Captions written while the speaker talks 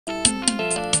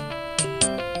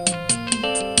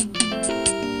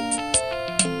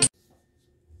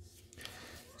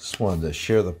wanted to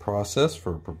share the process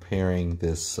for preparing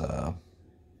this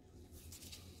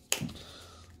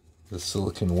the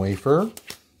silicon wafer.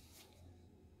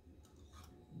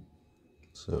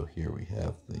 So here we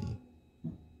have the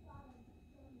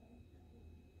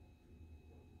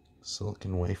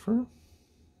silicon wafer.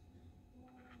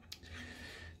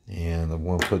 And I'm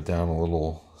going to put down a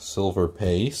little silver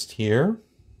paste here.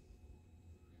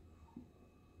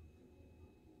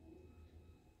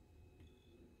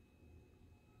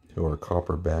 To our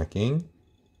copper backing.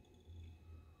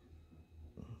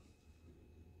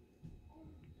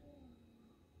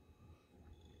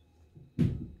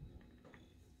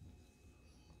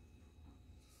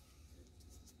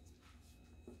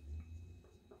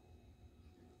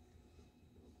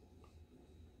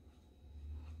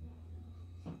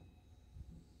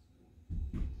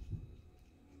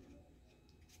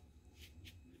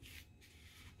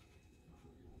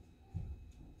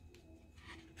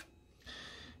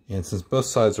 And since both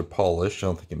sides are polished, I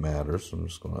don't think it matters. So I'm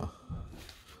just going to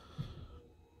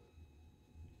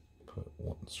put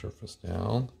one surface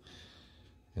down.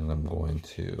 And I'm going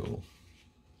to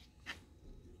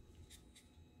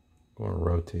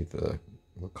rotate the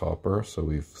copper so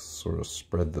we've sort of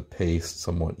spread the paste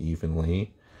somewhat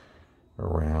evenly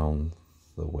around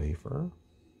the wafer.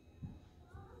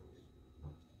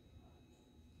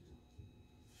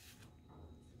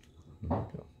 There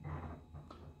we go.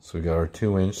 So we got our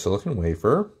 2-inch silicon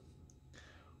wafer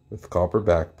with copper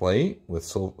backplate with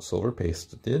silver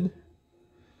pasted.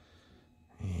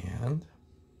 And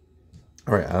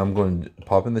all right, I'm going to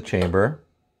pop in the chamber,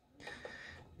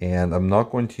 and I'm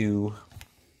not going to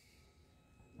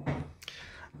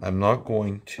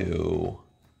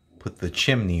put the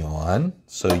chimney on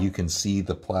so you can see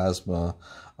the plasma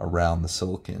around the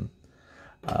silicon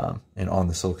and on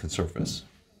the silicon surface.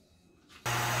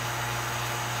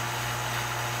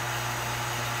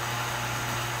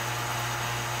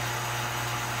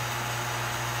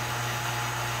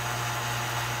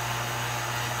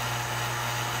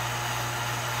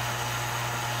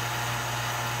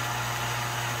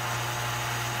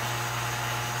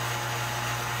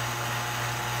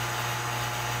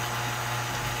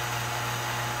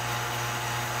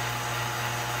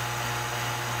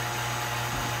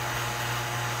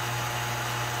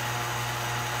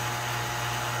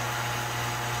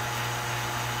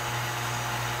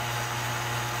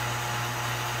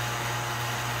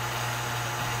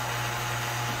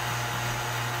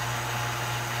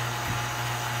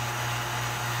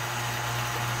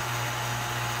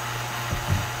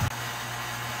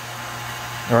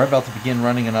 All right, about to begin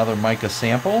running another mica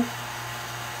sample.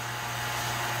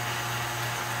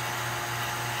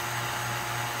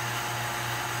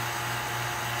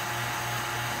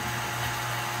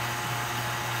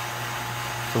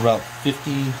 For about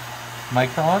 50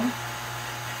 micron.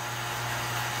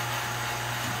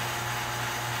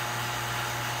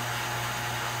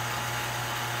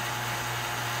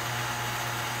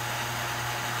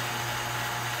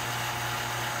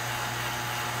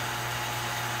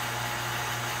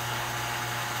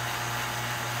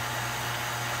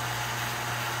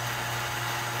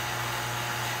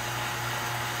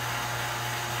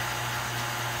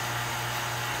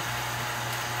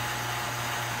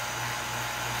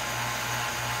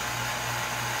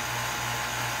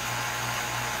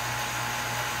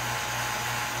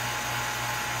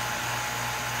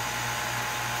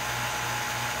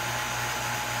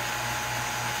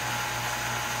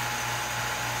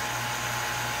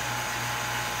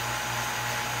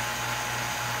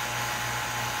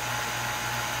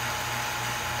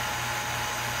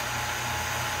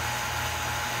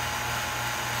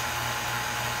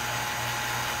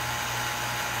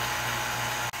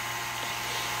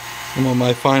 I'm on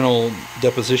my final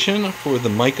deposition for the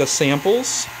mica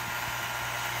samples.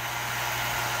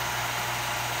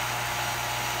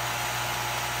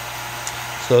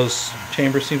 So this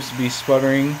chamber seems to be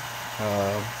sputtering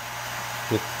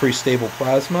with pretty stable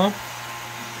plasma.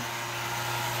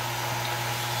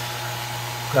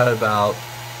 Got about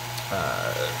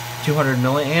 200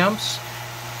 milliamps,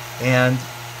 and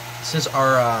since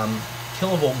our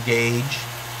kilovolt gauge,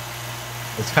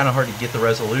 it's kind of hard to get the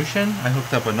resolution. I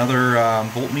hooked up another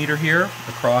voltmeter here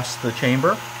across the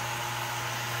chamber.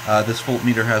 This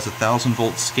voltmeter has a 1000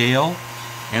 volt scale,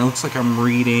 and it looks like I'm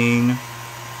reading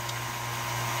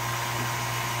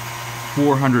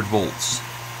 400 volts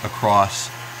across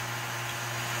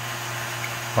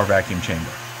our vacuum chamber.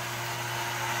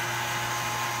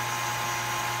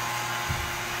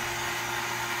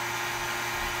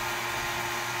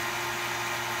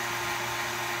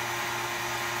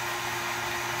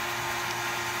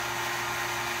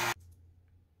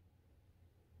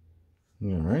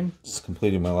 Alright, just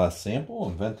completing my last sample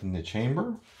and venting the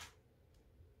chamber.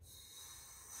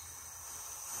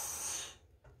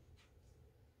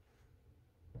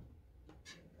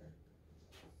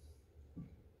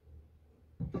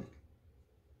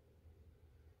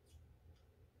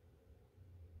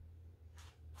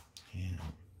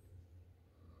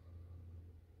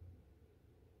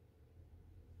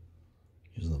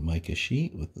 Here's the mica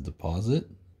sheet with the deposit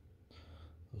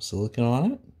of silicon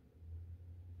on it.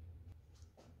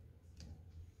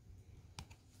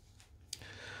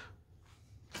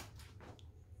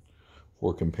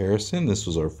 For comparison, this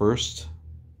was our first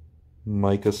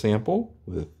mica sample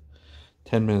with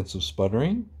 10 minutes of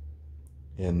sputtering,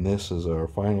 and this is our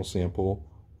final sample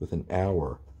with an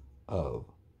hour of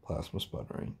plasma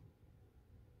sputtering.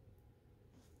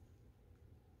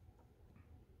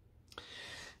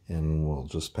 And we'll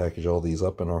just package all these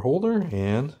up in our holder,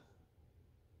 and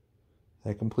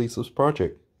that completes this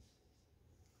project.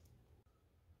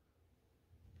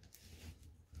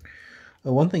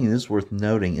 One thing that is worth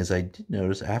noting is I did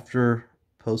notice after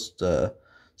post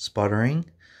sputtering,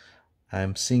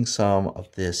 I'm seeing some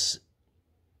of this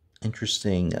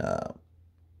interesting kind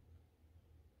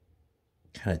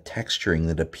of texturing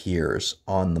that appears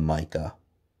on the mica.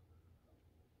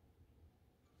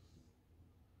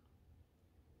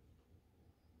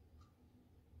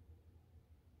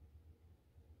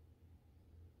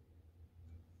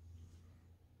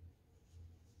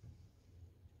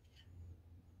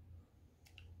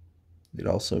 It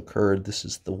also occurred, this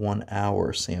is the 1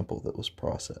 hour sample that was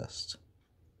processed.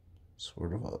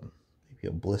 Sort of maybe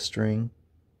a blistering,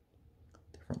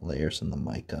 different layers in the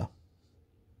mica.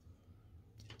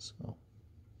 So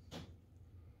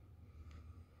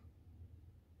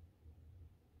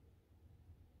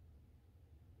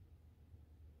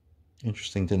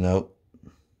interesting to note.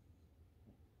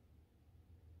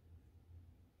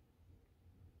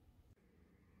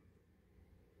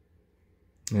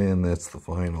 And that's the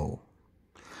final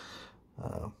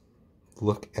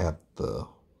look at the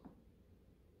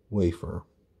wafer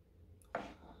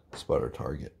sputter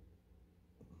target.